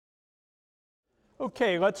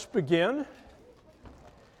Okay, let's begin.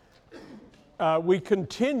 We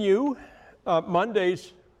continue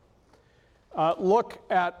Monday's look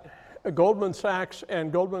at Goldman Sachs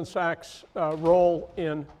and Goldman Sachs' role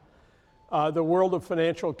in the world of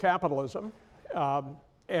financial capitalism.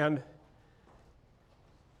 And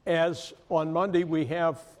as on Monday, we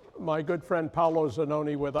have my good friend Paolo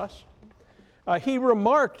Zanonni with us. He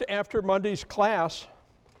remarked after Monday's class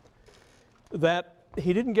that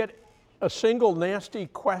he didn't get a single nasty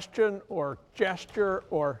question or gesture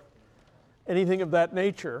or anything of that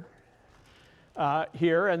nature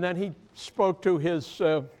here. And then he spoke to his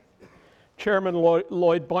chairman,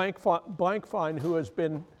 Lloyd Blankfein, who has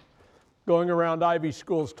been going around Ivy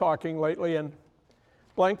schools talking lately. And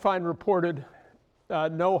Blankfein reported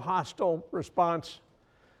no hostile response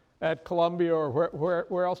at Columbia, or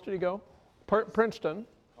where else did he go? Princeton. Columbia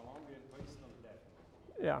and Princeton,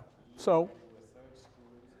 definitely. Yeah. So.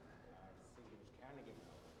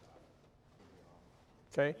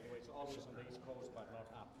 Okay. Anyways, always on the East Coast, but not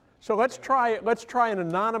up. So let's try an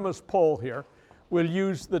anonymous poll here. We'll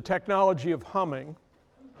use the technology of humming.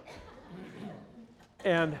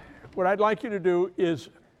 And what I'd like you to do is,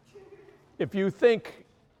 if you think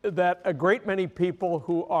that a great many people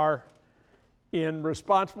who are in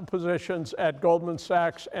responsible positions at Goldman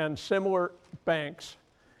Sachs and similar banks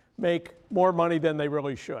make more money than they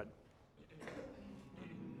really should.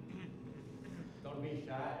 Don't be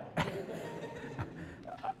shy.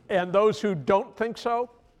 And those who don't think so?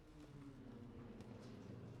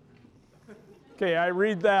 Okay, I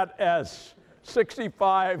read that as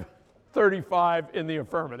 65-35 in the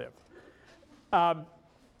affirmative. At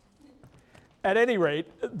any rate,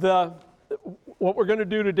 what we're going to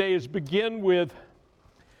do today is begin with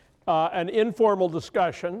an informal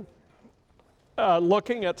discussion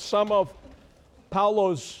looking at some of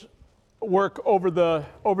Paolo's work over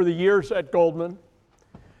the years at Goldman.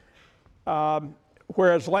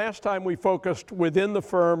 Whereas last time we focused within the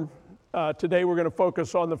firm, today we're going to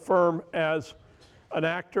focus on the firm as an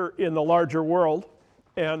actor in the larger world.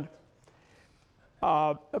 And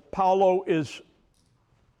Paolo is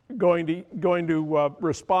going to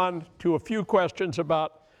respond to a few questions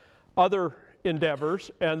about other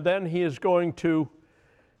endeavors, and then he is going to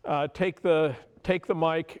take the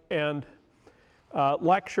mic and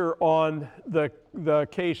lecture on the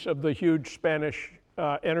case of the huge Spanish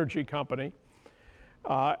energy company.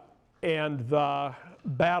 And the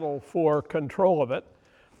battle for control of it.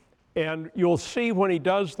 And you'll see when he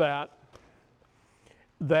does that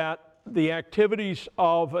the activities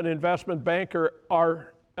of an investment banker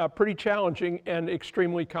are pretty challenging and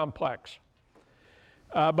extremely complex.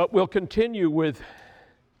 But we'll continue with,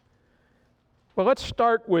 well, let's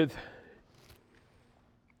start with,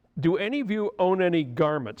 do any of you own any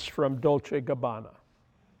garments from Dolce & Gabbana?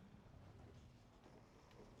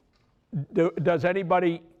 Does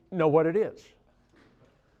anybody know what it is?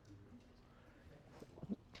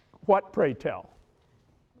 What, pray tell?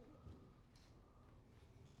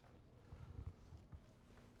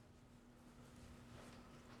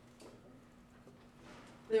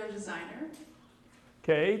 They're a designer.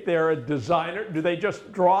 Okay, they're a designer. Do they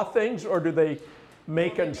just draw things, or do they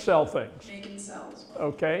make and sell things? Make and sell as well.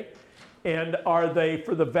 Okay. And are they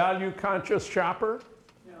for the value-conscious shopper?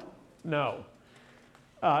 No. No.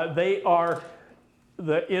 They are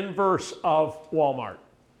the inverse of Walmart.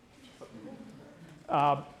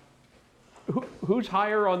 Who's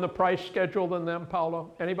higher on the price schedule than them,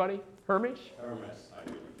 Paolo? Anybody? Hermes? Hermes, I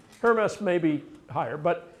do. Hermes may be higher,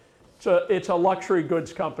 but it's a luxury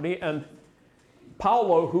goods company. And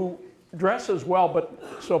Paolo, who dresses well,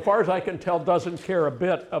 but so far as I can tell doesn't care a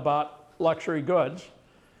bit about luxury goods,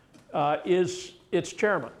 is its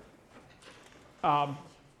chairman. Tell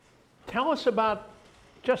us about,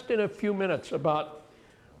 just in a few minutes, about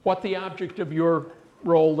what the object of your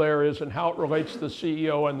role there is and how it relates to the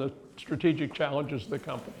CEO and the strategic challenges of the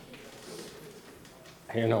company.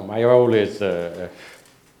 You know, my role is, the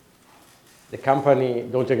company,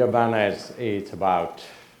 Dolce & Gabbana, it's about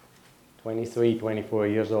 23, 24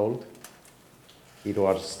 years old. It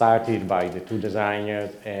was started by the two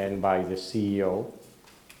designers and by the CEO.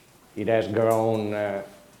 It has grown at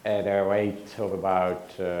a rate of about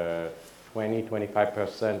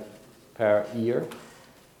 20-25% per year.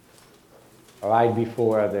 Right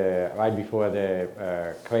before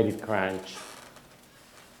the credit crunch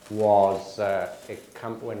was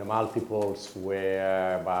when the multiples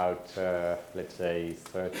were about let's say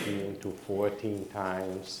 13 to 14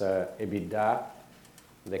 times EBITDA.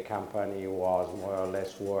 The company was more or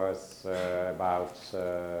less worth about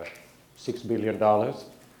 $6 billion.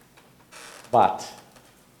 But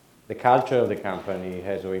the culture of the company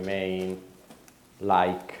has remained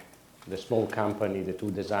like the small company, the two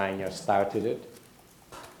designers started it.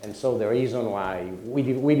 And so the reason why we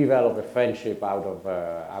developed a friendship out of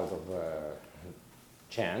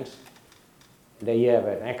chance. They have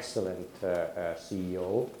an excellent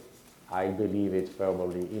CEO. I believe it's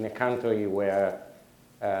probably in a country where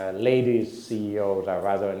ladies CEOs are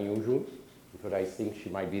rather unusual, because I think she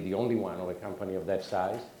might be the only one of a company of that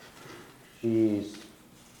size. She's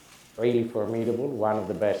really formidable, one of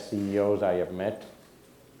the best CEOs I have met.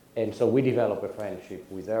 And so we developed a friendship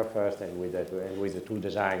with her first and with the two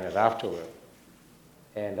designers afterward.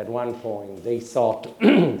 And at one point, they thought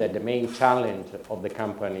that the main challenge of the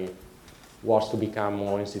company was to become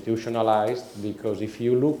more institutionalized, because if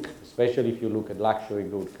you look, especially if you look at luxury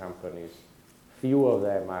good companies, few of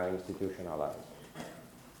them are institutionalized.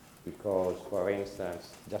 Because, for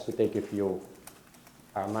instance, just to take a few,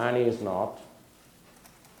 Armani is not,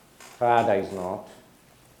 Prada is not,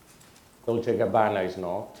 Dolce & Gabbana is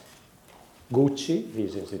not, Gucci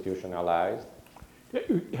is institutionalized.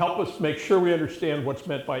 Help us make sure we understand what's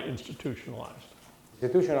meant by institutionalized.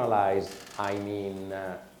 Institutionalized, I mean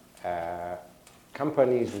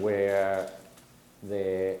companies where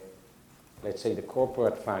let's say the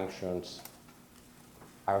corporate functions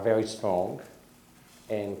are very strong,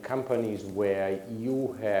 and companies where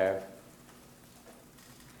you have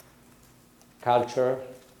culture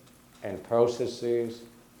and processes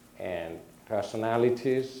and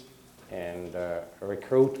personalities and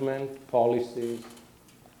recruitment policies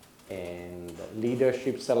and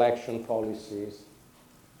leadership selection policies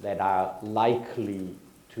that are likely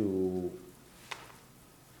to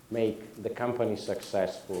make the company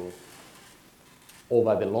successful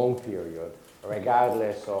over the long period,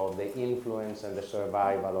 regardless of the influence and the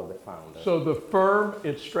survival of the founder. So the firm,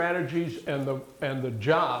 its strategies, and the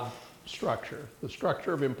job structure, the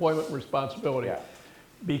structure of employment and responsibility, Yeah.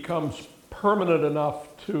 becomes permanent enough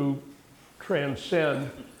to transcend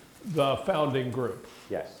the founding group.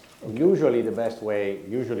 Yes. Usually the best way,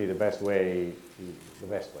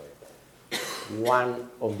 one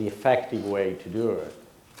of the effective way to do it,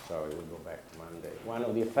 sorry, we'll go back to Monday. One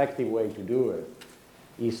of the effective way to do it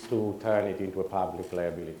is to turn it into a public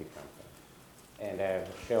liability company and have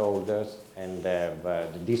shareholders and have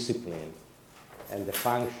the discipline and the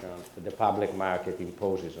function that the public market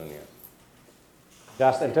imposes on you.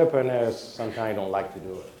 Just entrepreneurs sometimes don't like to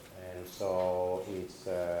do it. And so it's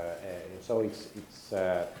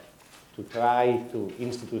to try to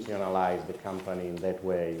institutionalize the company in that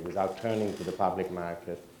way without turning to the public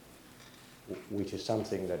market, which is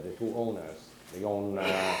something that the two owners, they own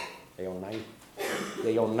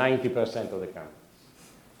 90% of the company.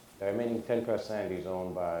 The remaining 10% is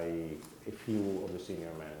owned by a few of the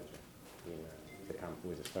senior managers in the company,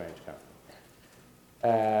 with a strange company.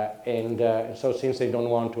 So since they don't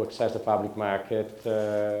want to access the public market,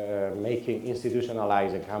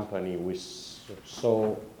 institutionalize a company with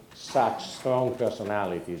such strong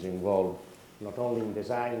personalities involved not only in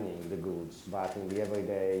designing the goods, but in the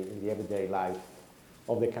everyday life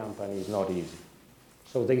of the company is not easy.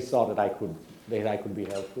 So they thought that I could be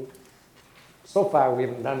helpful. So far, we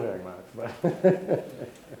haven't done very much, but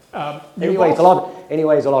anyway, it's a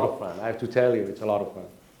lot of fun. I have to tell you, it's a lot of fun.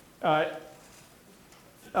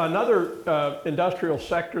 Another industrial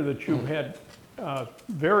sector that you've had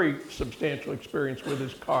very substantial experience with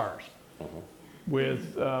is cars,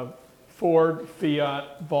 with Ford,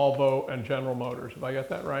 Fiat, Volvo, and General Motors. Have I got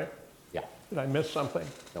that right? Yeah. Did I miss something?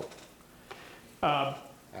 No.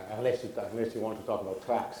 Unless you want to talk about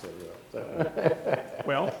trucks.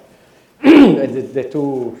 Well, the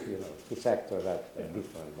two sectors are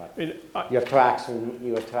different. But your trucks in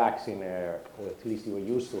or at least you were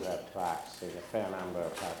used to have trucks in a fair number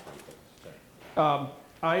of car companies.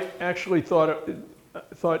 I actually thought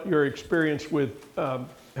your experience with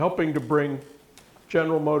helping to bring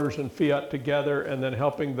General Motors and Fiat together and then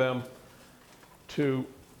helping them to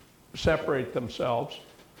separate themselves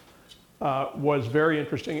was very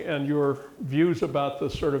interesting, and your views about the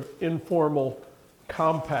sort of informal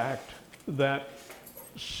compact that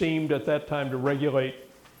seemed at that time to regulate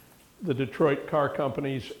the Detroit car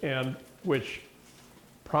companies, and which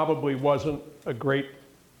probably wasn't a great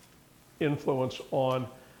influence on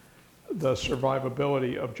the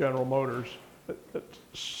survivability of General Motors. It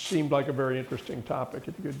seemed like a very interesting topic.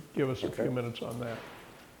 If you could give us a few minutes on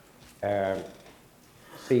that.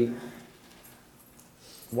 See,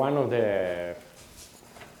 one of the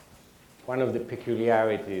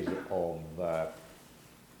peculiarities of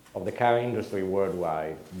the car industry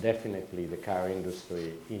worldwide, definitely the car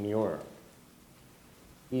industry in Europe,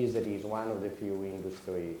 is that it's one of the few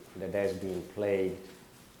industries that has been plagued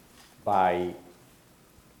by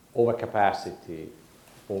overcapacity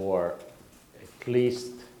for at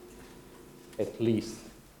least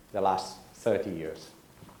the last 30 years.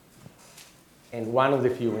 And one of the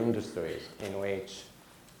few industries in which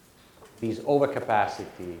these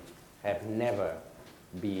overcapacity have never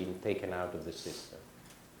been taken out of the system,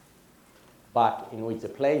 but in which the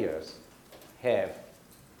players have,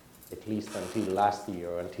 at least until last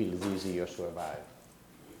year, until this year, survived.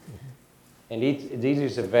 And this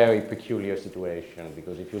is a very peculiar situation,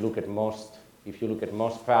 because if you look at most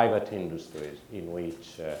private industries in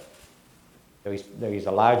which there is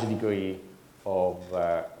a large degree of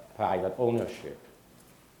private ownership,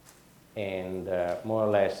 and more or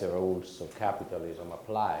less the rules of capitalism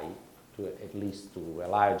apply to at least to a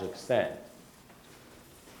large extent,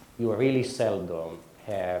 you really seldom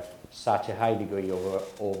have such a high degree of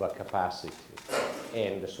overcapacity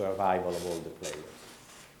and the survival of all the players.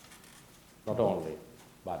 Not only,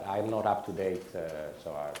 but I'm not up to date,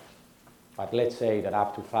 but let's say that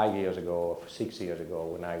up to 5 years ago, or 6 years ago,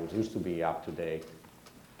 when I used to be up to date,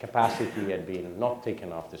 capacity had been not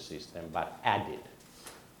taken off the system, but added.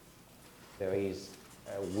 There is,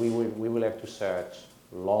 we will have to search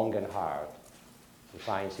long and hard to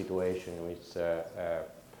find situations in which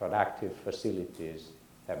productive facilities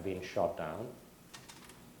have been shut down.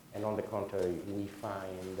 And on the contrary, we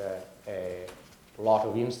find a lot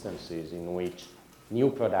of instances in which new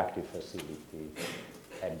productive facilities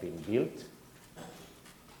had been built,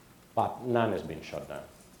 but none has been shut down.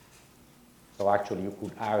 So actually you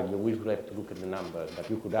could argue, we will have to look at the numbers, but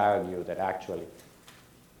you could argue that actually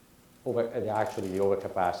the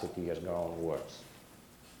overcapacity has gone worse.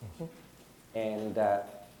 Mm-hmm. And the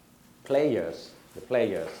players have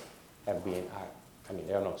been, I mean,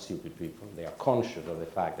 they are not stupid people. They are conscious of the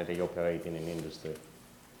fact that they operate in an industry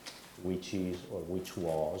which is, or which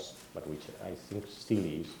was, but which I think still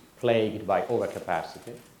is, plagued by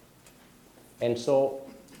overcapacity. And so,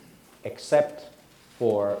 except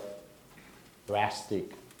for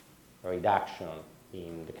drastic reduction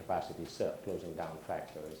in the capacity itself, closing down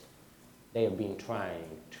factories, they have been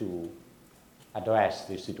trying to address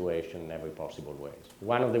this situation in every possible way.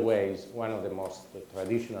 One of the most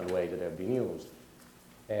traditional ways that have been used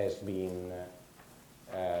has been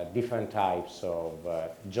different types of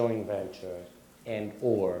joint ventures and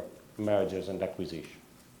or mergers and acquisitions.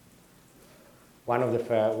 One of the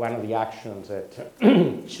actions that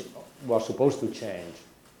was supposed to change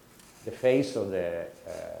the face of the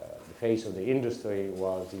industry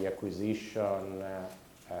was the acquisition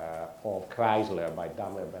of Chrysler by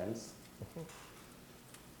Daimler-Benz. Mm-hmm.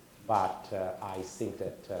 But I think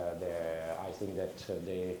that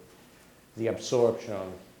the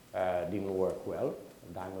absorption didn't work well.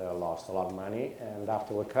 Daimler lost a lot of money, and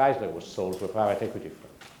afterward Chrysler was sold to a private equity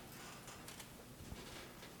firm.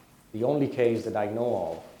 The only case that I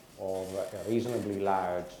know of a reasonably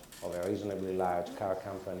large car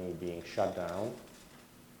company being shut down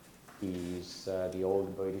is the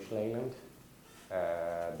old British Leyland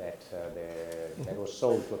that was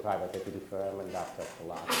sold to a private equity firm and after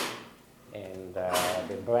collapsed. And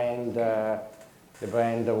the brand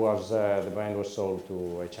was sold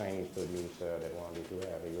to a Chinese producer that wanted to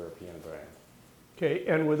have a European brand. Okay,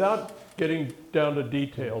 and without getting down to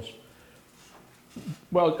details,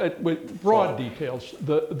 well, with broad details,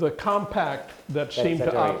 the compact that seemed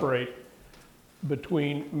to operate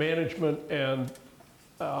between management and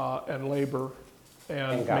labor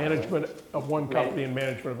and management of one company and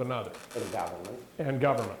management of another. And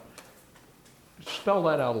government. Spell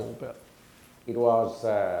that out a little bit. It was,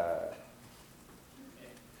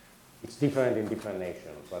 it's different in different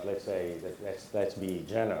nations, but let's say, let's be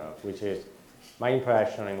general, which is, my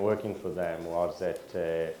impression in working for them was that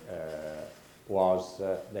there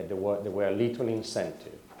were little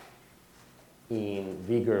incentive in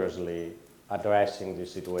vigorously addressing the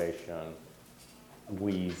situation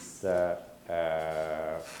with the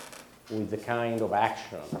kind of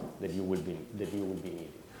action that you would be needing.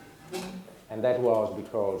 And that was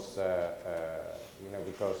because,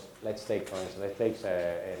 because let's take, for instance,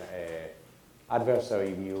 an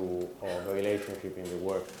adversary view of a relationship in the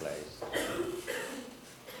workplace.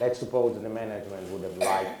 Let's suppose that the management would have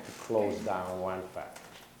liked to close down one factory.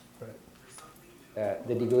 Right.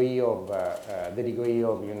 The degree of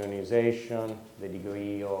unionization, the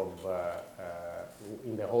degree of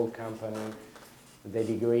in the whole company, the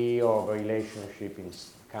degree of relationship in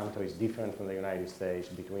countries different from the United States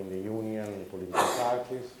between the union and the political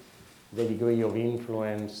parties, the degree of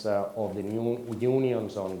influence of the new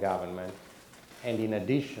unions on government, and in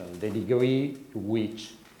addition, the degree to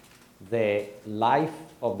which the life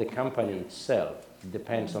of the company itself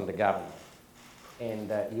depends on the government.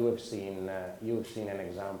 And you have seen an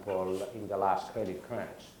example in the last credit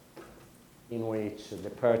crunch, in which the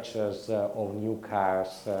purchase of new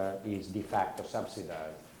cars is de facto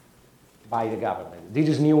subsidized by the government. This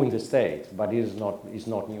is new in the States, but it is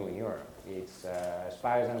not new in Europe. It's, as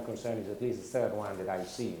far as I'm concerned, it's at least the third one that I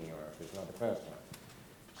see in Europe. It's not the first one.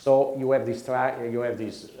 So you have this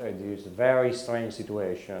very strange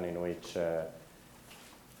situation in which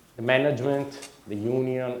the management, the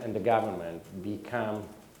union, and the government become,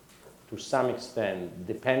 to some extent,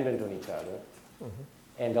 dependent on each other. Mm-hmm.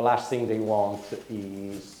 And the last thing they want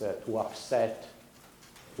is to upset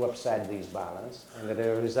this balance, and as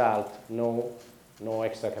a result, no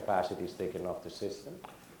extra capacity is taken off the system.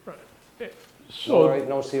 Right. So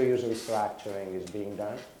No serious restructuring is being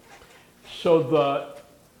done. So the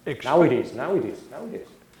now it is. Now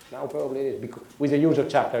probably it is with the use of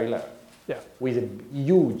Chapter 11. Yeah. With a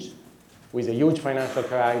huge financial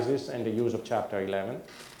crisis and the use of Chapter 11,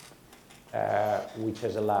 which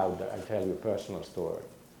has allowed, I'll tell you a personal story.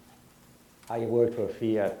 I worked for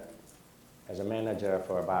Fiat as a manager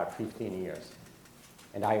for about 15 years,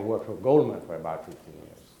 and I worked for Goldman for about 15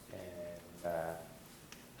 years,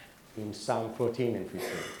 and in some 14 and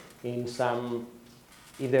 15.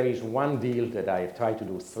 If there is one deal that I have tried to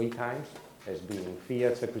do 3 times, has been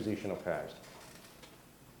Fiat's acquisition of Chrysler.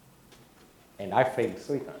 And I failed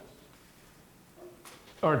 3 times.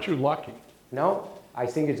 Aren't you lucky? No, I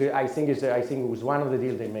think it was one of the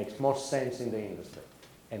deals that makes most sense in the industry.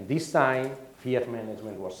 And this time, Fiat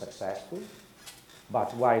management was successful.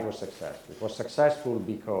 But why it was successful? It was successful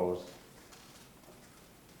because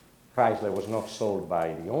Chrysler was not sold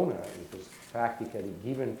by the owner. It was practically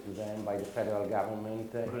given to them by the federal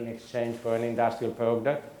government in exchange for an industrial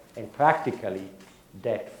product, and practically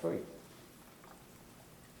debt-free.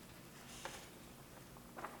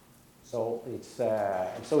 So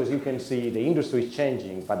so as you can see, the industry is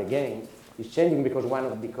changing, but again, it's changing because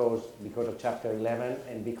of Chapter 11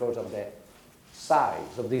 and because of the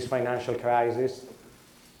size of this financial crisis.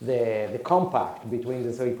 The compact between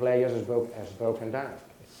the 3 players has broken down,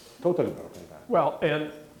 totally broken down. Well,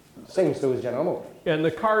 and same story with General Motors. And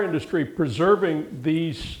the car industry preserving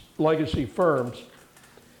these legacy firms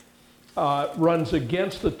runs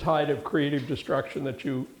against the tide of creative destruction that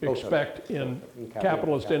you expect in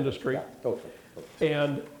capitalist industry. Yeah, totally.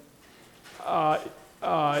 And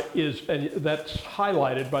that's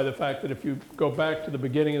highlighted by the fact that if you go back to the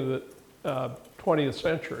beginning of the 20th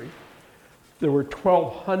century, there were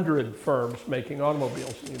 1,200 firms making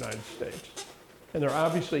automobiles in the United States. And there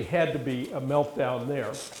obviously had to be a meltdown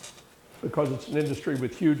there because it's an industry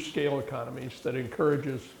with huge scale economies that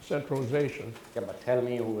encourages centralization. Yeah, but tell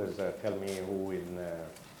me who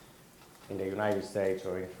in the United States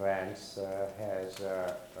or in France has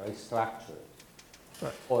restructured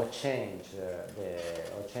or changed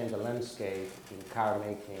the landscape in car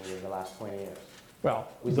making in the last 20 years. Well,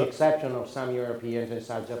 with the exception of some Europeans and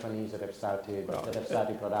some Japanese that have started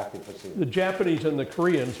productive facilities. The Japanese and the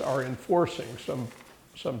Koreans are enforcing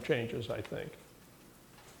some changes, I think.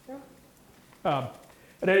 Yeah.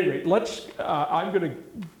 At any rate, I'm going to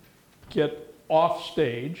get off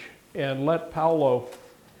stage and let Paolo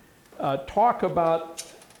talk about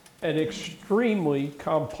an extremely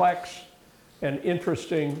complex and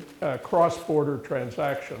interesting cross-border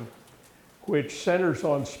transaction which centers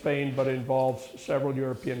on Spain but involves several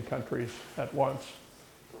European countries at once.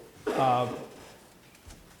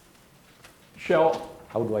 Shall...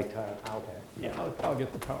 How do I turn? Okay. Yeah, I'll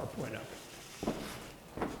get the PowerPoint up.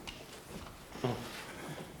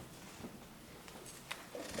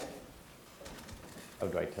 How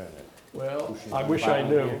do I turn it? Well, I wish I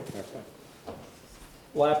knew.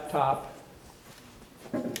 Laptop.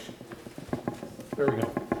 There we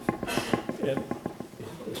go. And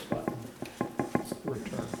this button.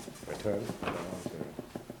 Return. Return?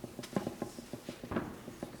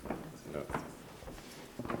 No.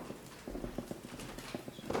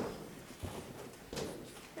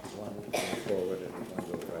 One goes forward and one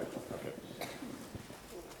goes right. Okay.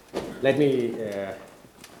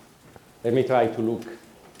 Let me try to look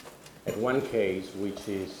at one case which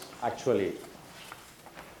is actually,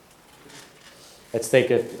 let's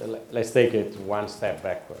take it one step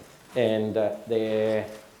backward. And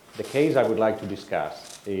the case I would like to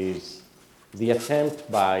discuss is the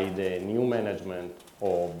attempt by the new management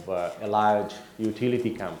of a large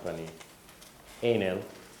utility company, Enel,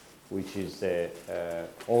 which is the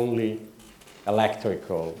only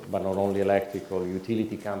electrical, but not only electrical,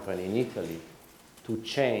 utility company in Italy, to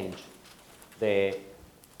change the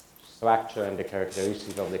structure and the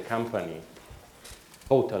characteristics of the company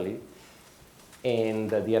totally and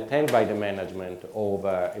the attempt by the management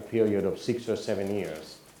over a period of 6 or 7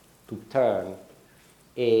 years to turn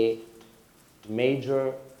a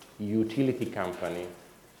major utility company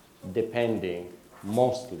depending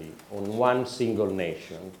mostly on one single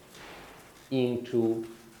nation into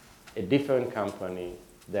a different company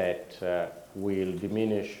that will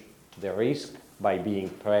diminish the risk by being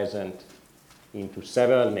present into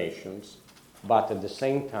several nations, but at the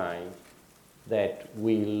same time that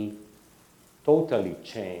will totally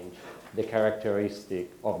change the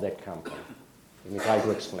characteristic of that company. Let me try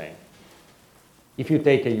to explain. If you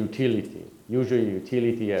take a utility, usually a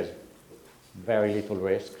utility has very little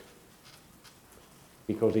risk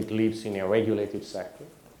because it lives in a regulated sector.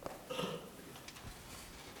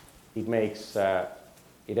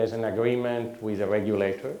 It has an agreement with a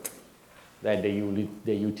regulator that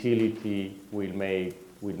the utility will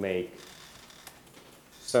make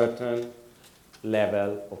certain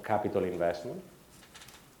level of capital investment,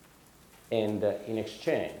 and in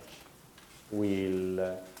exchange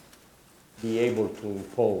will be able to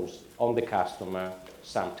impose on the customer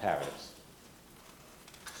some tariffs.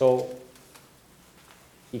 So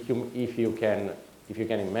if you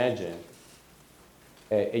can imagine,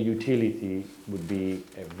 a utility would be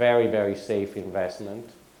a very, very safe investment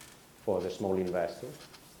for the small investor.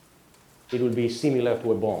 It would be similar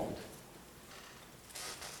to a bond.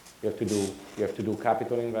 You have to do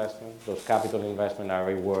capital investment. Those capital investments are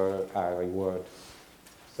rewarded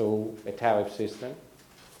through a tariff system.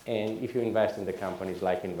 And if you invest in the company, it's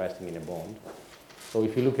like investing in a bond. So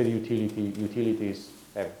if you look at utilities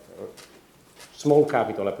have small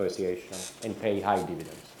capital appreciation and pay high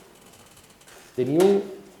dividends. The new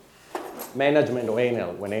management of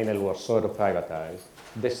Enel, when Enel was sort of privatized,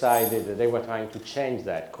 decided that they were trying to change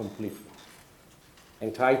that completely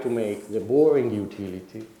and try to make the boring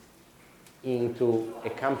utility into a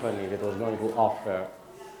company that was going to offer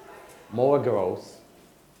more growth,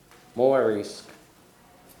 more risk,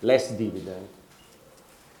 less dividend,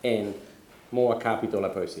 and more capital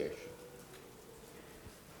appreciation.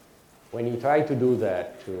 When you try to do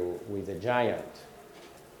that with a giant,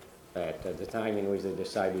 at the time in which they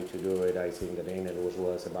decided to do it, I think that Enel was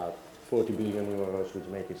worth about 40 billion euros, which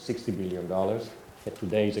make it $60 billion at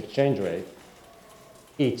today's exchange rate.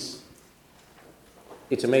 It's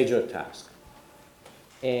a major task.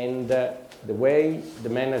 And the way the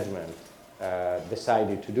management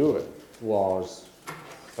decided to do it was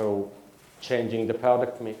through changing the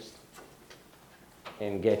product mix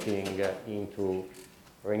and getting into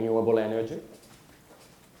renewable energy,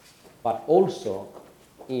 but also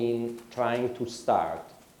in trying to start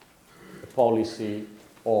a policy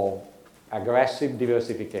of aggressive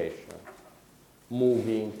diversification,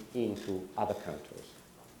 moving into other countries.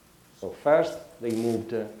 So first, they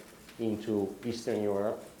moved into Eastern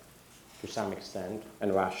Europe to some extent,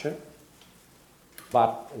 and Russia.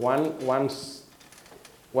 But one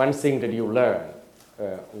thing that you learn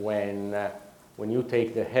when you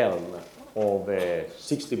take the helm of a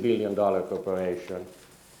 $60 billion corporation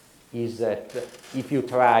is that if you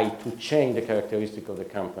try to change the characteristic of the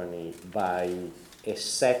company by a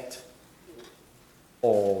set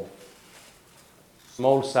of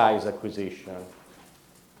small-size acquisition,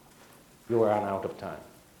 you run out of time.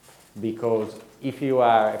 Because if you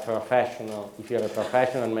are a professional, if you have a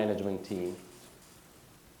professional management team,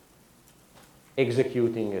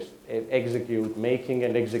 making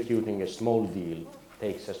and executing a small deal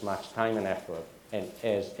takes as much time and effort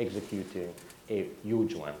as executing a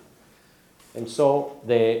huge one. And so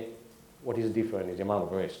what is different is the amount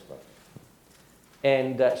of risk.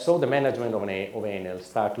 And so the management of Enel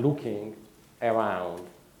start looking around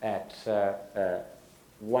at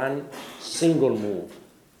one single move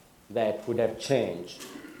that would have changed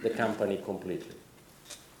the company completely.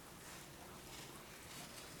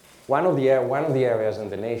 One of the areas in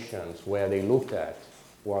the nations where they looked at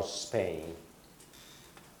was Spain.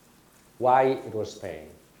 Why it was Spain?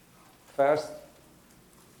 First,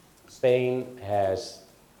 Spain has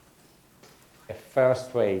a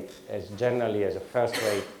first-rate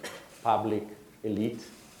public elite.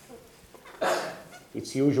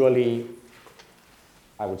 It's usually,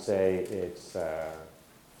 I would say, it's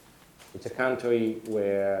a country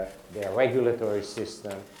where their regulatory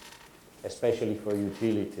system, especially for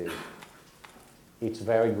utilities, it's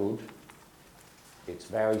very good, it's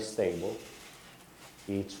very stable,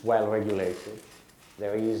 it's well regulated.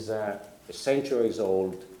 There is a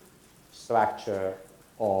centuries-old structure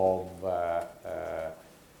of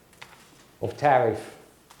tariff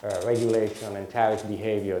regulation and tariff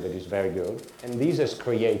behavior that is very good. And this has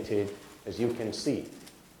created, as you can see,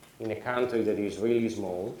 in a country that is really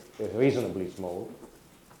small, reasonably small,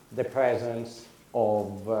 the presence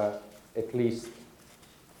of at least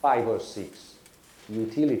 5 or 6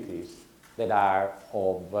 utilities that are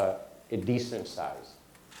of a decent size.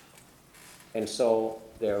 And so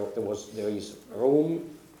there is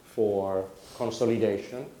room for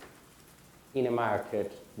consolidation in a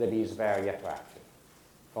market that is very attractive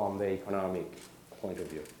from the economic point of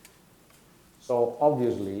view. So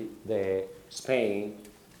obviously, Spain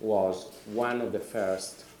was one of the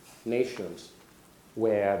first nations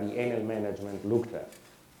where the Enel management looked at.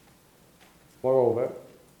 Moreover,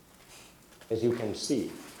 as you can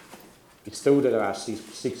see, it's true that there are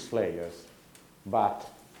six players, but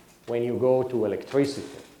when you go to electricity,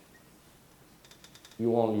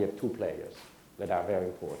 you only have 2 players that are very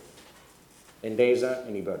important, Endesa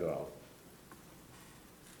and Iberdrola.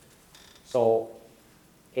 So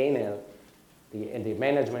Enel, the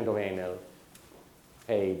management of Enel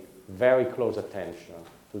paid very close attention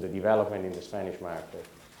to the development in the Spanish market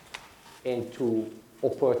and to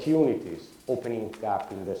opportunities opening up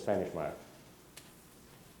in the Spanish market.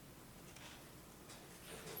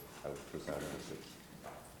 That was 2006.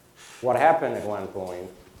 What happened at one point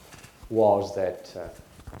was that,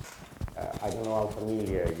 I don't know how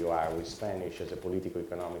familiar you are with Spanish as a political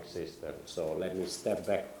economic system, so let me step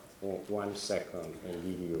back 1 second and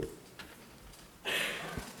give you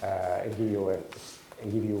a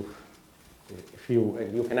few,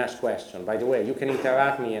 and you can ask questions. By the way, you can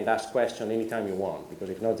interrupt me and ask questions anytime you want, because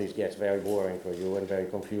if not, this gets very boring for you and very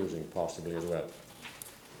confusing, possibly as well.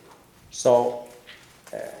 So,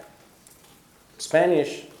 the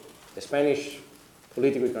Spanish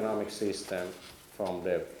political economic system, from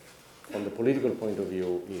the political point of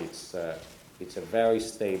view, it's a very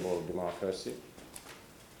stable democracy,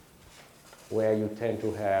 where you tend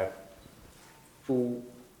to have 2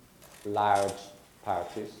 large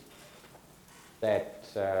parties that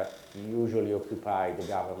usually occupy the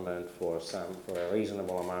government for a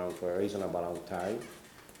reasonable amount, for a reasonable amount of time,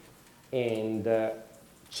 and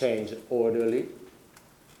change orderly.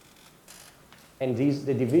 And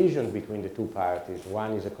the division between the 2 parties,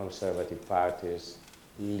 one is a conservative party,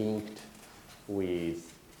 linked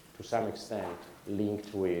with, to some extent,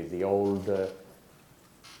 linked with the old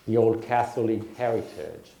Catholic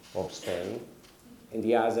heritage of Spain, and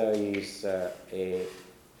the other is a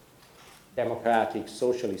democratic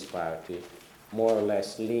socialist party, more or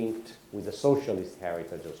less linked with the socialist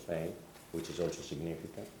heritage of Spain, which is also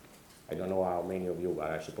significant. I don't know how many of you, but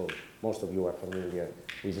I suppose most of you are familiar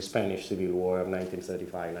with the Spanish Civil War of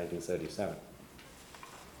 1935-1937.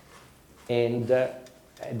 And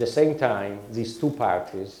at the same time, these 2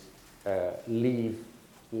 parties live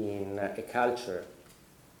in a culture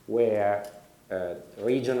where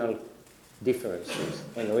regional differences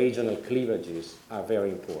and regional cleavages are very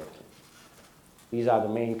important. These are the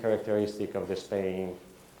main characteristics of the Spain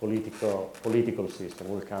political system.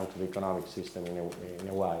 We'll come to the economic system in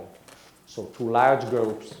a while. So 2 large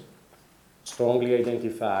groups, strongly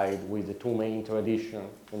identified with the 2 main traditions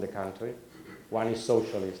in the country. One is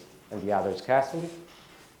socialist and the other is Catholic.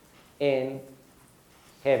 And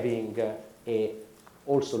having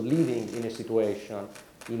also living in a situation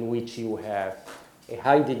in which you have a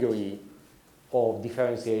high degree of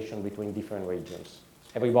differentiation between different regions.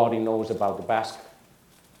 Everybody knows about the Basque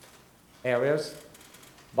areas,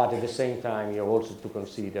 but at the same time, you have also to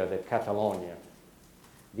consider that Catalonia,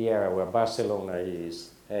 the area where Barcelona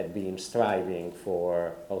is, had been striving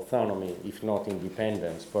for autonomy, if not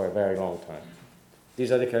independence, for a very long time.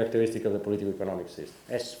 These are the characteristics of the political economic system.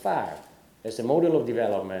 As far as the model of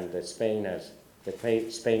development that Spain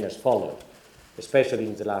has followed, especially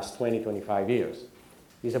in the last 20, 25 years,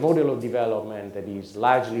 is a model of development that is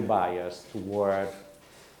largely biased toward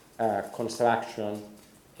construction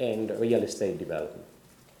and real estate development.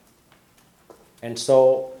 And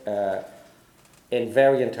so, and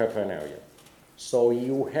very entrepreneurial. So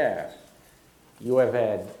you have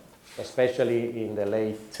had, especially in the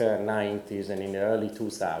late 90s and in the early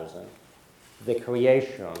 2000s, the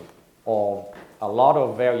creation of a lot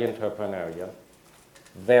of very entrepreneurial,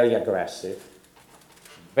 very aggressive,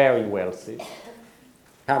 very wealthy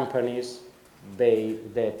companies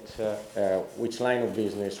which line of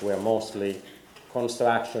business were mostly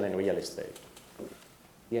construction and real estate.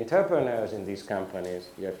 The entrepreneurs in these companies,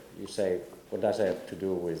 you say, what does it have to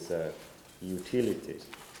do with utilities?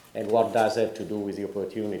 And what does it have to do with the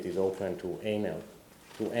opportunities open to Enel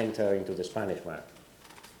to enter into the Spanish market?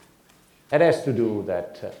 It has to do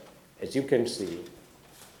that, as you can see,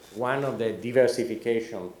 one of the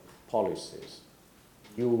diversification policies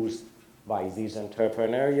used by these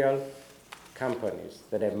entrepreneurial companies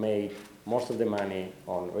that have made most of the money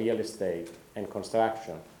on real estate and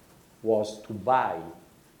construction was to buy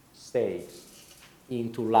stakes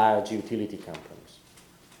into large utility companies.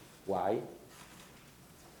 Why?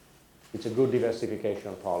 It's a good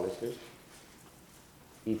diversification policy.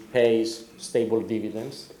 It pays stable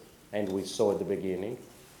dividends, and we saw at the beginning.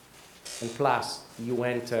 And plus, you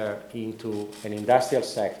enter into an industrial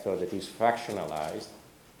sector that is fractionalized,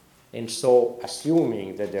 and so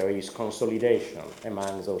assuming that there is consolidation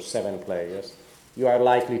among those 7 players, you are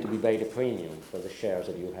likely to be paid a premium for the shares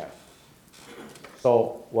that you have.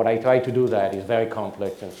 So what I try to do that is very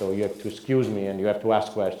complex, and so you have to excuse me and you have to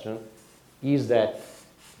ask questions, is that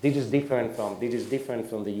this is different from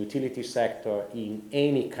the utility sector in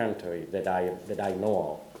any country that I know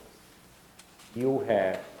of. You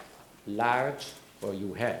have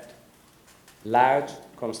you had large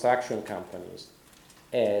construction companies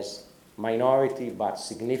as minority but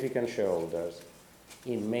significant shareholders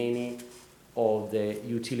in many of the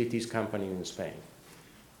utilities companies in Spain.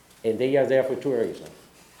 And they are there for 2 reasons,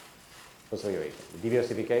 for 3 reasons.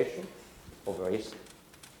 Diversification of risk,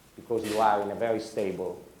 because you are in a very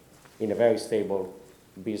stable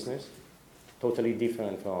business, totally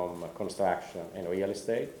different from construction and real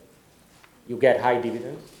estate. You get high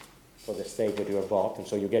dividends for the stake that you have bought, and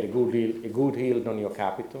so you get a good yield on your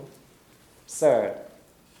capital. Third,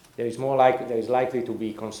 there is likely to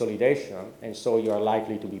be consolidation, and so you are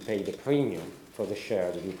likely to be paid a premium for the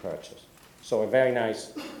share that you purchase. So a very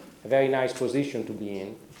nice position to be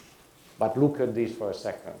in, but look at this for a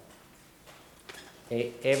second.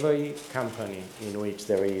 Every company in which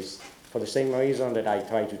there is, for the same reason that I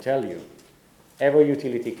try to tell you, every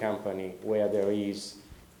utility company where there is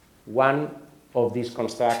one of these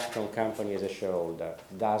construction companies as a shareholder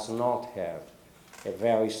does not have a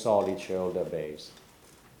very solid shareholder base,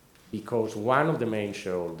 because one of the main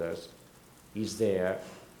shareholders is there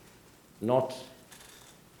not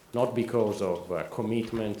because of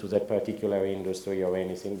commitment to that particular industry or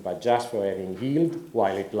anything, but just for having yield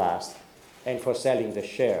while it lasts and for selling the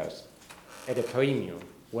shares at a premium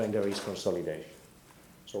when there is consolidation.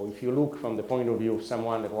 So if you look from the point of view of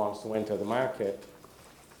someone that wants to enter the market,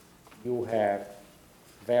 you have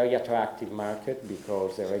very attractive market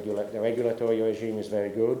because the regulatory regime is very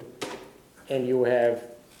good, and you have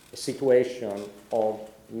a situation of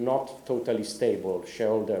not totally stable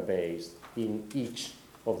shareholder base in each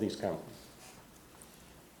of these companies.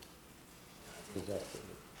 Exactly.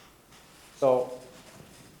 So,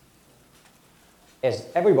 as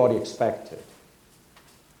everybody expected,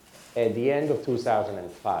 at the end of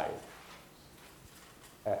 2005,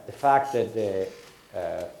 the fact that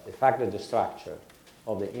the structure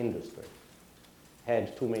of the industry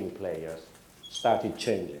had too many players started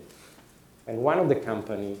changing. And one of the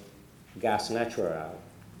companies, Gas Natural,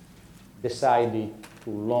 decided to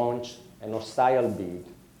launch an hostile bid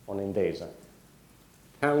on Endesa,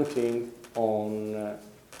 counting on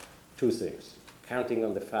 2 things. Counting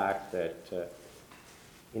on the fact that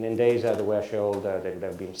in Endesa there were shareholders that would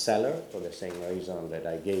have been sellers for the same reason that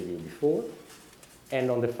I gave you before, and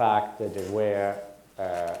on the fact that there were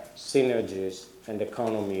synergies and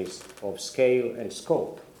economies of scale and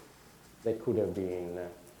scope that could have been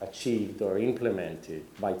achieved or implemented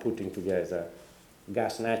by putting together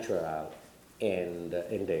Gas Natural and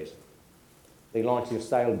Endesa. They launched the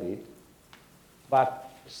style bid, but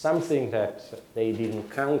something that they didn't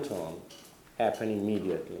count on happened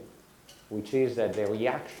immediately, which is that the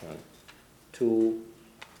reaction to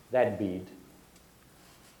that bid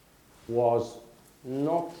was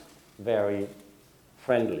not very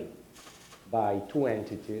friendly by 2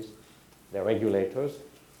 entities, the regulators,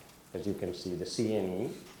 as you can see, the CNE,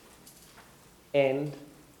 and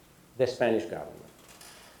the Spanish government.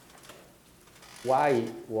 Why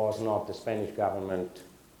was not the Spanish government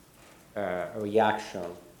reaction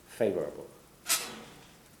favorable? I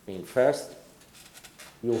mean, first,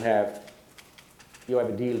 you have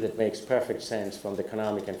a deal that makes perfect sense from the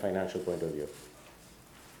economic and financial point of view.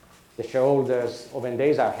 The shareholders of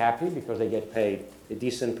Endesa are happy because they get paid a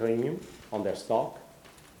decent premium on their stock.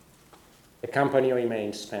 The company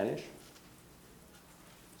remains Spanish.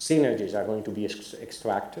 Synergies are going to be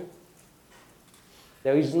extracted.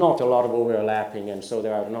 There is not a lot of overlapping, and so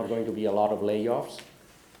there are not going to be a lot of layoffs.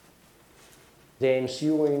 The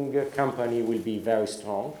ensuing company will be very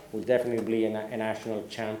strong, will definitely be a national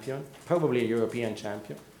champion, probably a European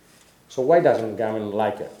champion. So why doesn't the government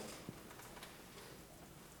like it?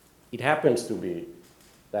 It happens to be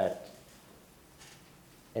that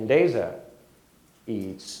Endesa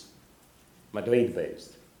is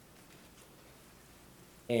Madrid-based,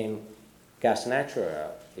 and Gas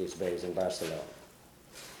Natural is based in Barcelona.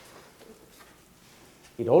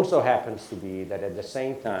 It also happens to be that at the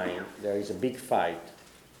same time there is a big fight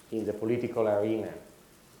in the political arena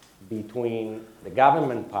between the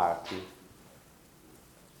government party,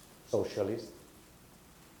 socialist,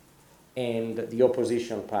 and the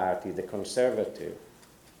opposition party, the conservative.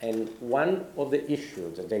 And one of the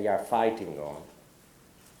issues that they are fighting on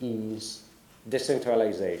is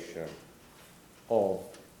decentralization of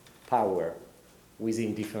power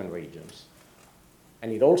within different regions.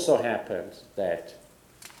 And it also happens that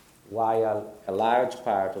while a large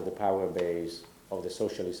part of the power base of the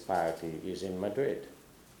Socialist Party is in Madrid,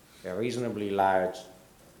 a reasonably large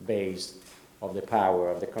base of the power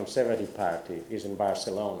of the Conservative Party is in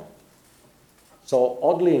Barcelona. So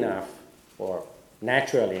oddly enough, or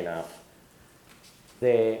naturally enough,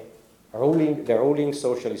 the ruling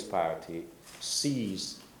Socialist Party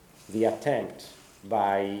sees the attempt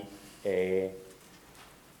by a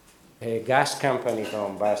gas company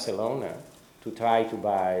from Barcelona to try to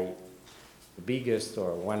buy the biggest,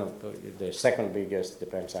 or one of the second biggest,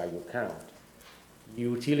 depends how you count,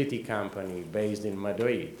 utility company based in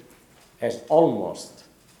Madrid as almost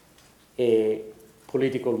a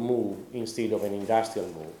political move instead of an industrial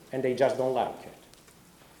move, and they just don't like it.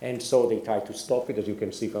 And so they try to stop it, as you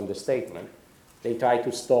can see from the statement. They try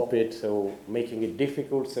to stop it, so making it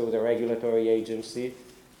difficult through the regulatory agency,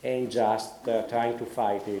 and just trying to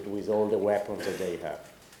fight it with all the weapons that they have.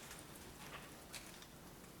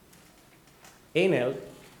 Enel,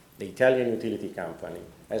 the Italian utility company,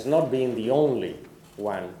 has not been the only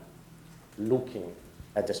one looking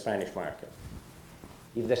at the Spanish market.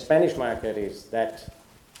 If the Spanish market is that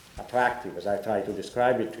attractive, as I try to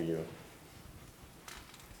describe it to you,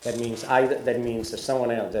 that means that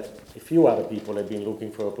someone else, that a few other people have been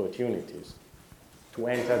looking for opportunities to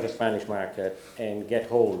enter the Spanish market and get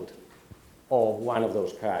hold of one of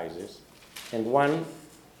those prizes. And one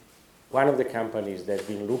of the companies that's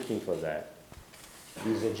been looking for that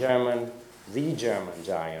is the German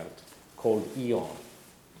giant called E.ON.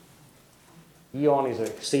 E.ON is an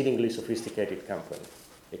exceedingly sophisticated company,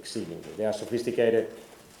 exceedingly. They are sophisticated.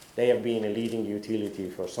 They have been a leading utility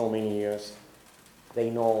for so many years. They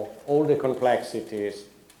know all the complexities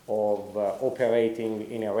of operating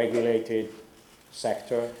in a regulated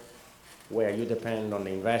sector where you depend on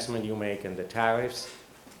the investment you make and the tariffs.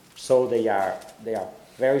 So they are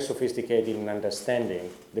very sophisticated in understanding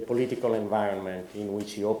the political environment in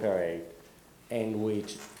which you operate and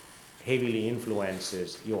which heavily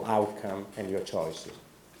influences your outcome and your choices.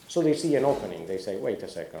 So they see an opening. They say, wait a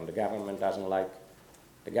second, the government doesn't like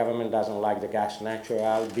the gas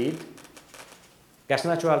natural bid. Gas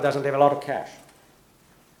natural doesn't have a lot of cash.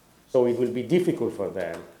 So it will be difficult for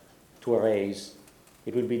them to raise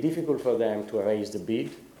the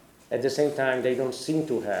bid. At the same time, they don't seem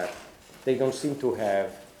to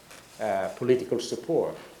have political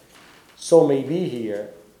support. So maybe here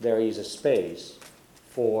there is a space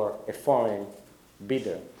for a foreign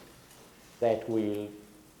bidder that will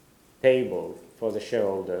table for the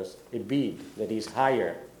shareholders a bid that is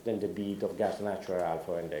higher than the bid of gas natural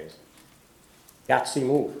for Endesa. Gutsy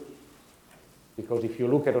move, because if you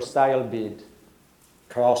look at a style bid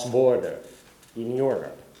cross-border in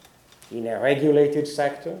Europe, in a regulated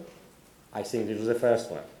sector, I think this was the first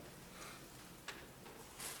one.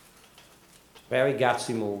 Very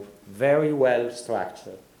gutsy move, very well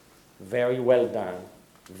structured, very well done,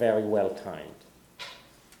 very well timed.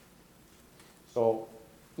 So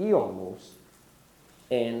E.ON moves,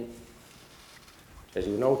 and as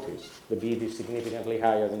you notice, the bid is significantly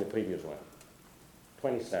higher than the previous one.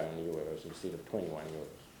 27 euros instead of 21 euros.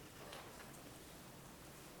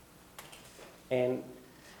 And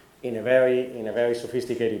in a very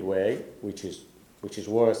sophisticated way, which is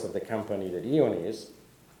worse of the company that E.ON is,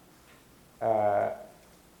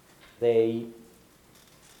 they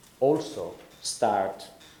also start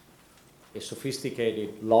a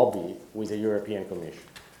sophisticated lobby with the European Commission,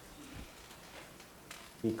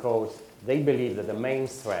 because they believe that the main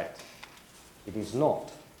threat, it is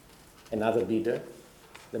not another bidder.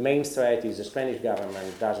 The main threat is the Spanish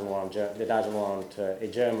government doesn't want a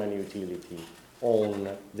German utility own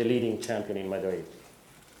the leading champion in Madrid.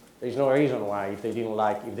 There's no reason why, if they didn't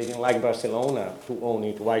like Barcelona to own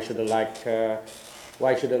it, why should they like? I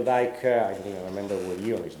don't even remember where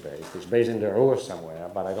E.ON is based. It's based in the Ruhr somewhere,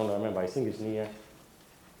 but I don't remember. I think it's near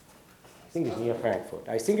Frankfurt.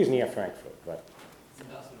 But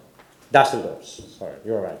Düsseldorf. Sorry,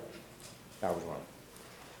 you're right. I was wrong.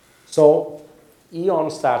 So E.ON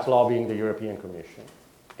starts lobbying the European Commission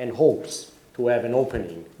and hopes to have an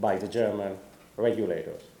opening by the German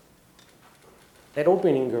regulators. That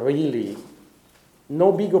opening really,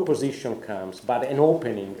 no big opposition comes, but an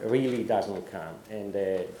opening really doesn't come, and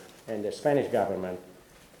the Spanish government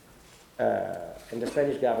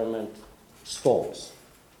stalls.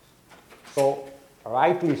 So,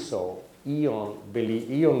 rightly so,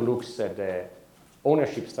 E.ON looks at the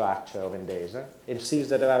ownership structure of Endesa and sees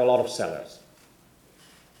that there are a lot of sellers.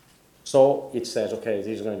 So it says, okay, this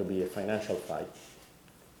is going to be a financial fight.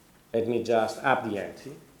 Let me just up the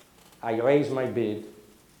ante. I raise my bid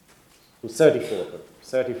to 34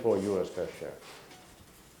 euros per share.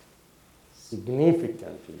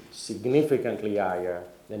 Significantly higher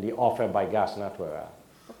than the offer by Gas Natural.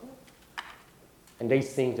 And they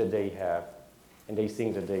think that they have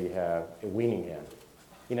a winning hand.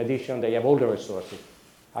 In addition, they have all the resources.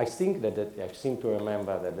 I seem to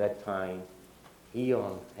remember that at that time,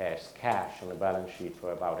 E.ON has cash on the balance sheet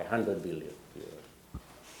for about 100 billion euros.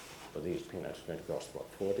 So these peanuts are going to cost, what,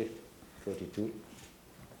 40, 42?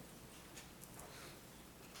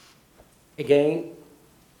 Again,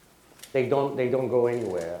 they don't go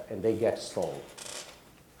anywhere, and they get stalled.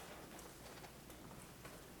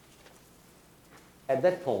 At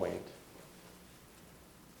that point,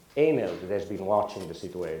 Enel, that has been watching the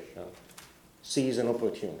situation, sees an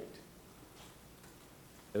opportunity.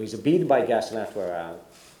 There is a bid by Gas Natural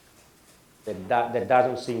that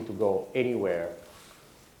doesn't seem to go anywhere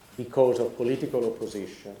because of political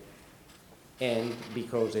opposition and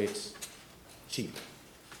because it's cheap.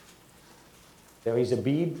 There is a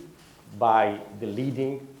bid by the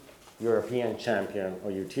leading European champion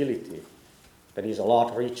or utility that is a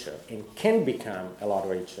lot richer and can become a lot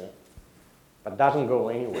richer, but doesn't go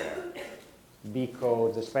anywhere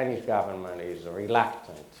because the Spanish government is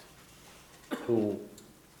reluctant to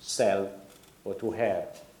sell or to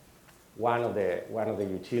have one of the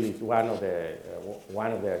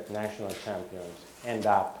national champions end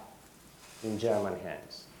up in German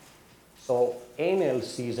hands. So Enel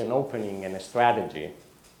sees an opening and a strategy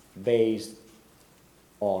based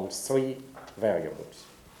on three variables.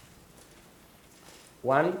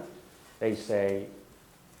 One, they say,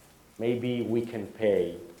 maybe we can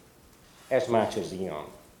pay as much as E.ON.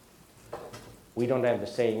 We don't have the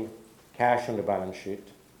same cash on the balance sheet,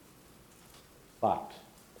 but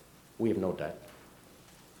we have no debt.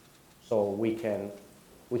 So we can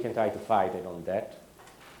try to fight it on debt.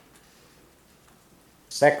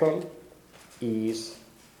 Second is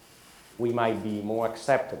we might be more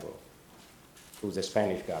acceptable to the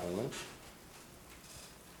Spanish government.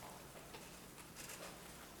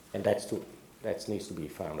 And that needs to be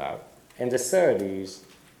found out. And the third is,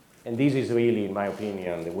 and this is really, in my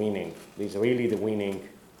opinion, this is really the winning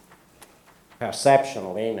perception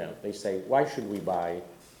of Enel. They say, why should we buy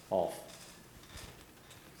off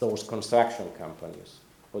those construction companies,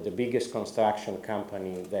 or the biggest construction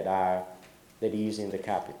company that is in the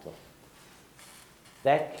capital?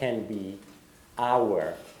 That can be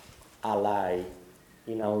our ally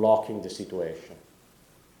in unlocking the situation.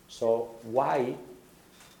 So why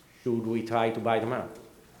should we try to buy them out?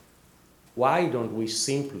 Why don't we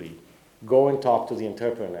simply go and talk to the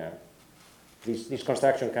entrepreneur? This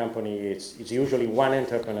construction company, it's usually one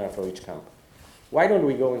entrepreneur for each company. Why don't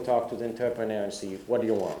we go and talk to the entrepreneur and see, what do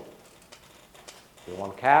you want? Do you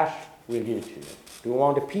want cash? We'll give it to you. Do you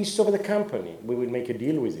want a piece of the company? We will make a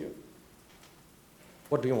deal with you.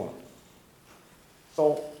 What do you want?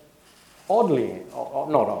 So,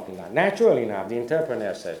 naturally enough, the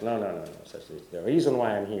entrepreneur says, no. Says, the reason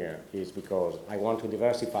why I'm here is because I want to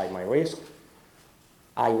diversify my risk.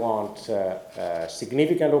 I want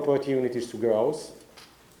significant opportunities to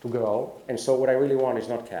grow, and so what I really want is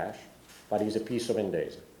not cash, but is a piece of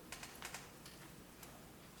Endesa.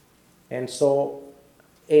 And so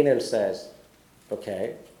Enel says,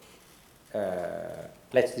 okay,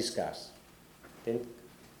 let's discuss. Then,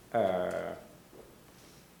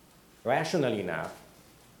 rationally enough,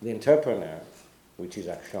 the entrepreneur, which is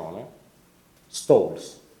Acciona,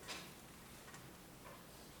 stalls.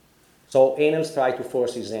 So Enel tries to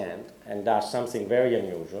force his hand and does something very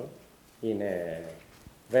unusual in a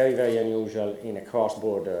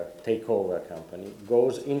cross-border takeover company,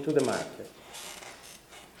 goes into the market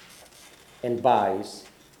and buys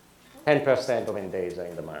 10% of Endesa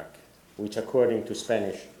in the market, which according to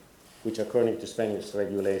Spanish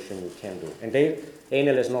regulation you can do. And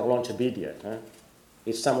Enel has not launched a bid yet. Huh?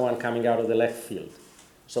 It's someone coming out of the left field.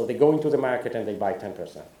 So they go into the market and they buy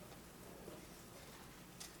 10%.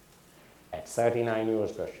 At 39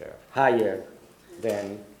 euros per share, higher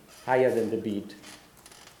than the bid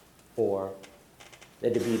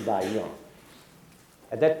by E.ON.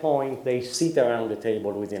 At that point, they sit around the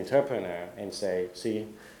table with the entrepreneur and say, see,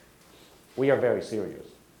 we are very serious.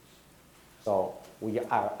 So we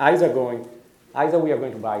are either we are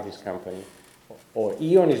going to buy this company, or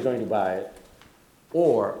E.ON is going to buy it,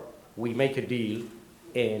 or we make a deal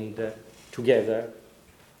and together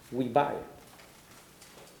we buy it.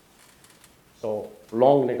 So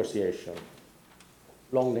long negotiation.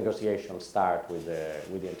 Long negotiations start with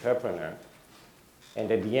the entrepreneur.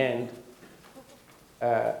 And at the end,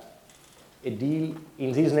 a deal,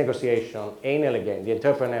 in this negotiation, Enel again, the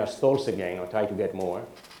entrepreneur stalls again or try to get more.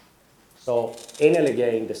 So Enel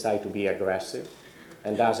again decide to be aggressive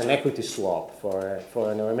and does an equity swap for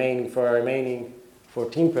a remaining 14%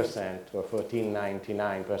 or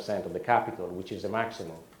 14.99% of the capital, which is the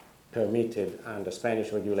maximum permitted under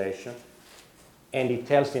Spanish regulation. And it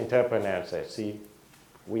tells the entrepreneur, says, see,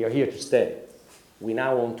 we are here to stay. We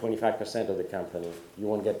now own 25% of the company.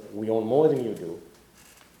 We own more than you do.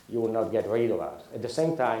 You will not get rid of us. At the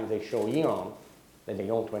same time, they show E.ON that they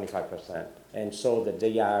own 25%, and so that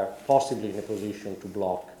they are possibly in a position to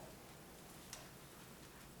block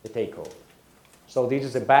the takeover. So this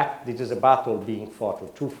is a battle being fought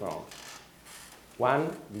on two fronts.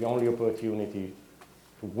 One, the only opportunity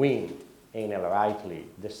to win, Enel rightly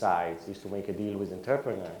decides, is to make a deal with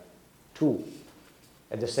entrepreneur. Two,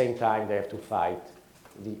 at the same time, they have to fight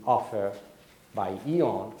the offer by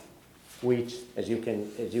E.ON, which, as you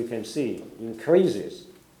can see, increases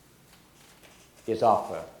his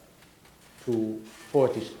offer to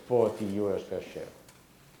 40 euros per share.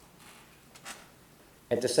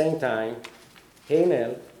 At the same time,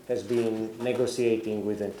 Enel has been negotiating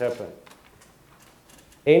with entrepreneur.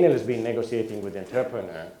 Enel has been negotiating with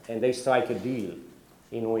entrepreneur, and they strike a deal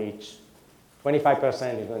in which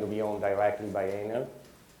 25% is going to be owned directly by Enel,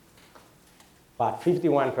 but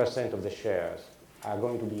 51% of the shares are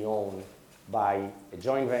going to be owned by a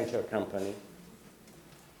joint venture company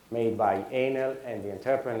made by Enel and the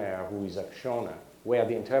entrepreneur, who is Acciona, where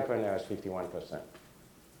the entrepreneur is 51%.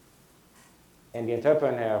 And the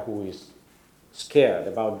entrepreneur, who is scared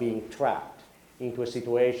about being trapped into a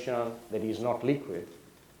situation that is not liquid,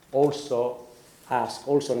 also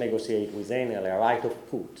negotiate with Enel a right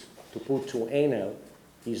of put, to put to Enel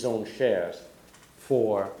his own shares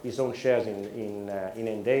in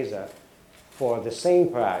Endesa for the same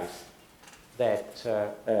price that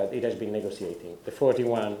it has been negotiating, the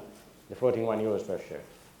 41 euros per share.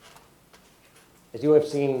 As you have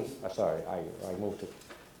seen,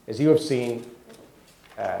 as you have seen,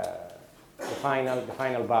 the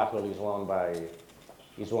final battle is won by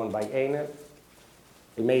Enel.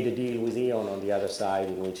 We made a deal with E.ON on the other side,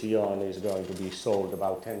 in which E.ON is going to be sold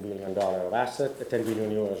about $10 billion of asset, 10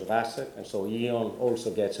 billion euros of asset, and so E.ON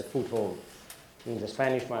also gets a foothold in the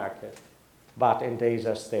Spanish market. But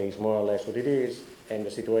Endesa stays more or less what it is, and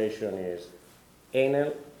the situation is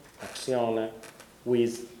Enel, Acciona,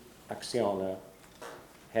 with Acciona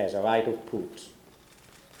has a right of put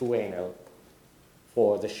to Enel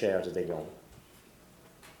for the shares that they own.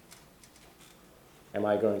 Am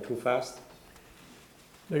I going too fast?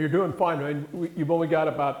 No, you're doing fine. I mean, you've only got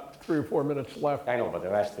about 3 or 4 minutes left. I know, but the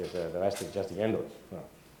rest is just the end of it. No.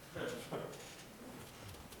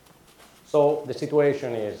 So the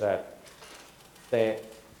situation is that the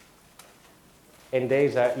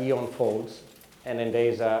Endesa E.ON folds, and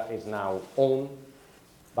Endesa is now owned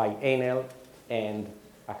by Enel and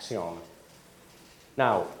Acciona.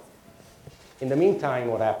 Now, in the meantime,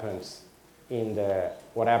 what happens in the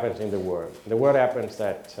world? The world happens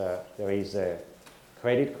that there is a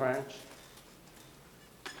credit crunch,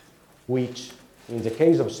 which, in the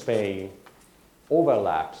case of Spain,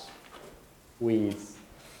 overlaps with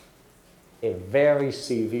a very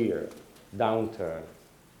severe downturn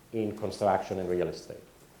in construction and real estate.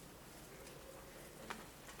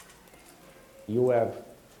 We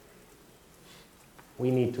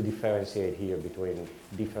need to differentiate here between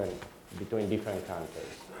different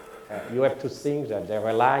countries. You have to think that the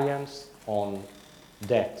reliance on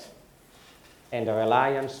debt and the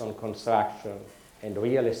reliance on construction and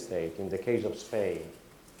real estate in the case of Spain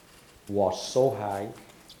was so high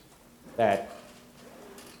that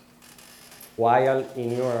while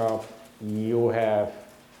in Europe you have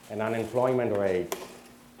an unemployment rate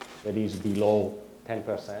that is below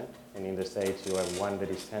 10%, and in the States you have one that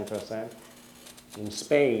is 10%, in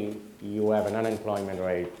Spain you have an unemployment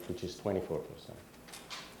rate which is 24%,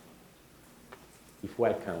 if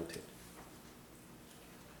well counted.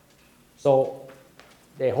 So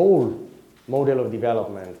the whole model of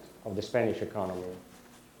development of the Spanish economy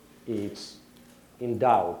is in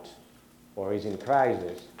doubt or is in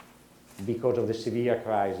crisis because of the severe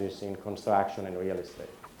crisis in construction and real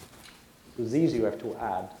estate. To this you have to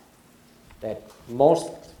add that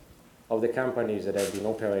most of the companies that have been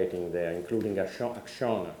operating there, including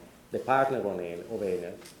Acciona, the partner of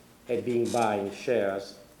Enel, had been buying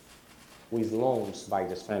shares with loans by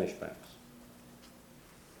the Spanish banks.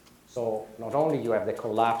 So not only you have the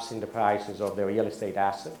collapse in the prices of the real estate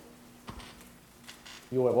asset,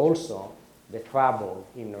 you have also the trouble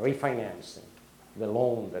in refinancing the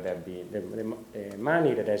loan that have been, the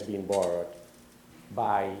money that has been borrowed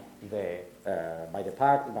by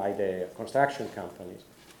the construction companies.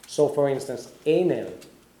 So, for instance, Enel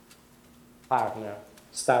partner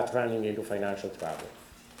starts running into financial trouble.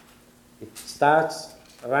 It starts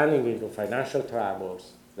running into financial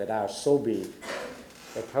troubles that are so big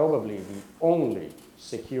that probably the only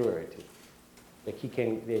security that he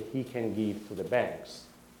can give to the banks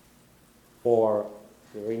for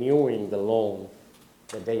renewing the loan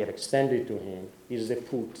that they have extended to him is the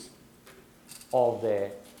put of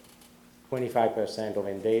the 25% of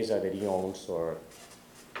Endesa that he owns, or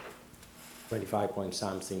 25 point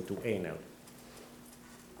something, to Enel.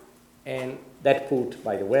 And that put,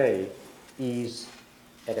 by the way, is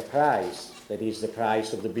at a price that is the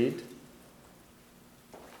price of the bid,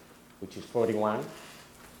 which is 41.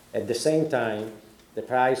 At the same time, the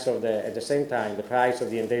price of the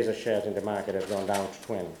Endesa shares in the market has gone down to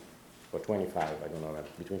 20 or 25. I don't know,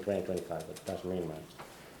 between 20 and 25, but it doesn't mean much.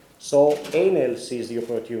 So Enel sees the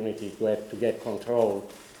opportunity to get control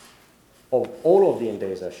of all of the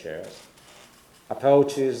Endesa shares,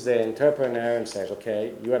 approaches the entrepreneur and says,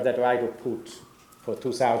 okay, you have that right of put for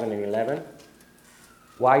 2011.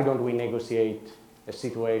 Why don't we negotiate a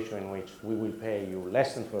situation in which we will pay you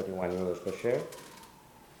less than 31 euros per share?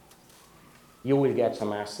 You will get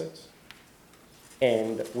some assets,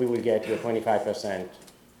 and we will get you 25%.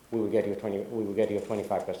 We will get you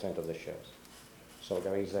 25% of the shares. So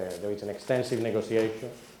there is an extensive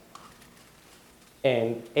negotiation,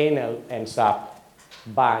 and Enel ends up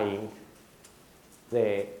buying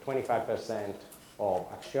the 25% of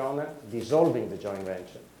Acciona, dissolving the joint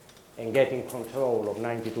venture, and getting control of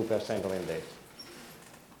 92% of Endesa.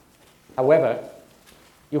 However,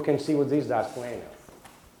 you can see what this does to Enel.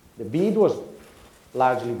 The bid was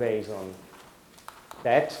largely based on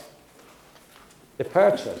debt. The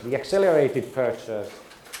purchase, the accelerated purchase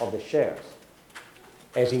of the shares,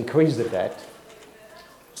 has increased the debt.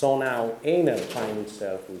 So now Enel finds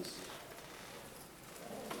itself with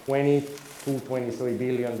 $23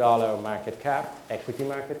 billion market cap, equity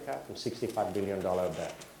market cap, and $65 billion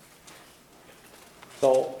debt.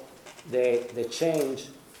 So the change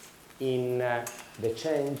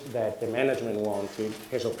that the management wanted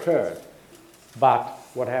has occurred. But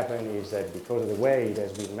what happened is that because of the way it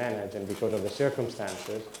has been managed and because of the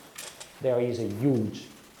circumstances, there is a huge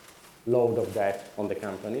load of debt on the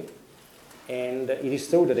company. And it is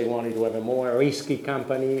true that they wanted to have a more risky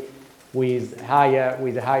company with a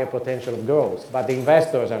higher potential of growth. But the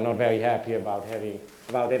investors are not very happy about having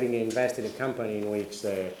invested in a company in which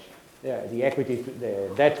the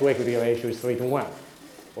debt to equity ratio is 3-to-1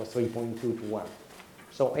 or 3.2-to-1.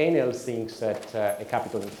 So Enel thinks that a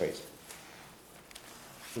capital increase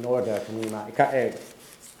in order to minimize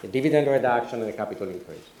a dividend reduction and a capital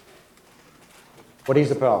increase. What is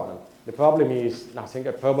the problem? The problem is nothing.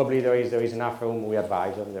 Probably there is enough room, we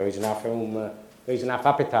advise them, there is enough room, there is enough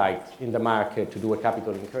appetite in the market to do a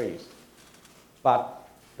capital increase. But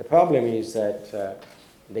the problem is that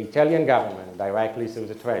the Italian government, directly through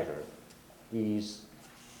the Treasury,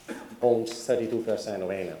 owns 32% of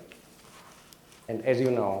Enel. And as you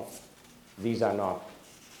know, these are not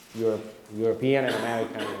European and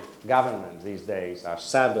American governments these days are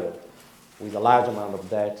saddled with a large amount of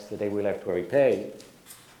debt that they will have to repay.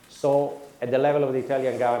 So at the level of the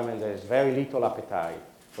Italian government, there is very little appetite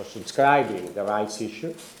for subscribing the rights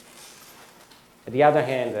issue. On the other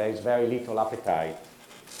hand, there is very little appetite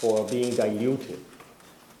for being diluted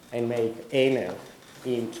and make Enel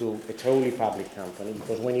into a truly public company,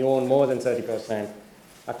 because when you own more than 30%,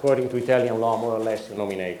 according to Italian law, more or less, you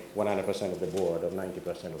nominate 100% of the board or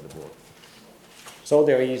 90% of the board. So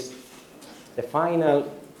there is the final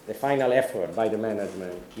effort by the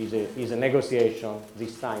management is a negotiation,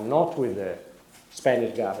 this time not with the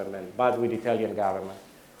Spanish government, but with the Italian government,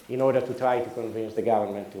 in order to try to convince the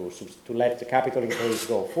government to let the capital increase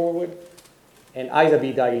go forward and either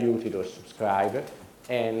be diluted or subscribed.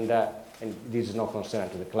 And this is no concern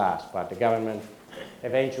to the class, but the government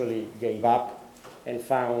eventually gave up and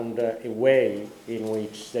found a way in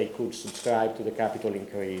which they could subscribe to the capital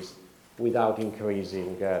increase without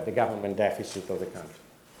increasing the government deficit of the country.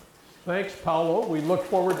 Thanks, Paolo. We look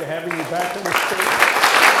forward to having you back on the stage.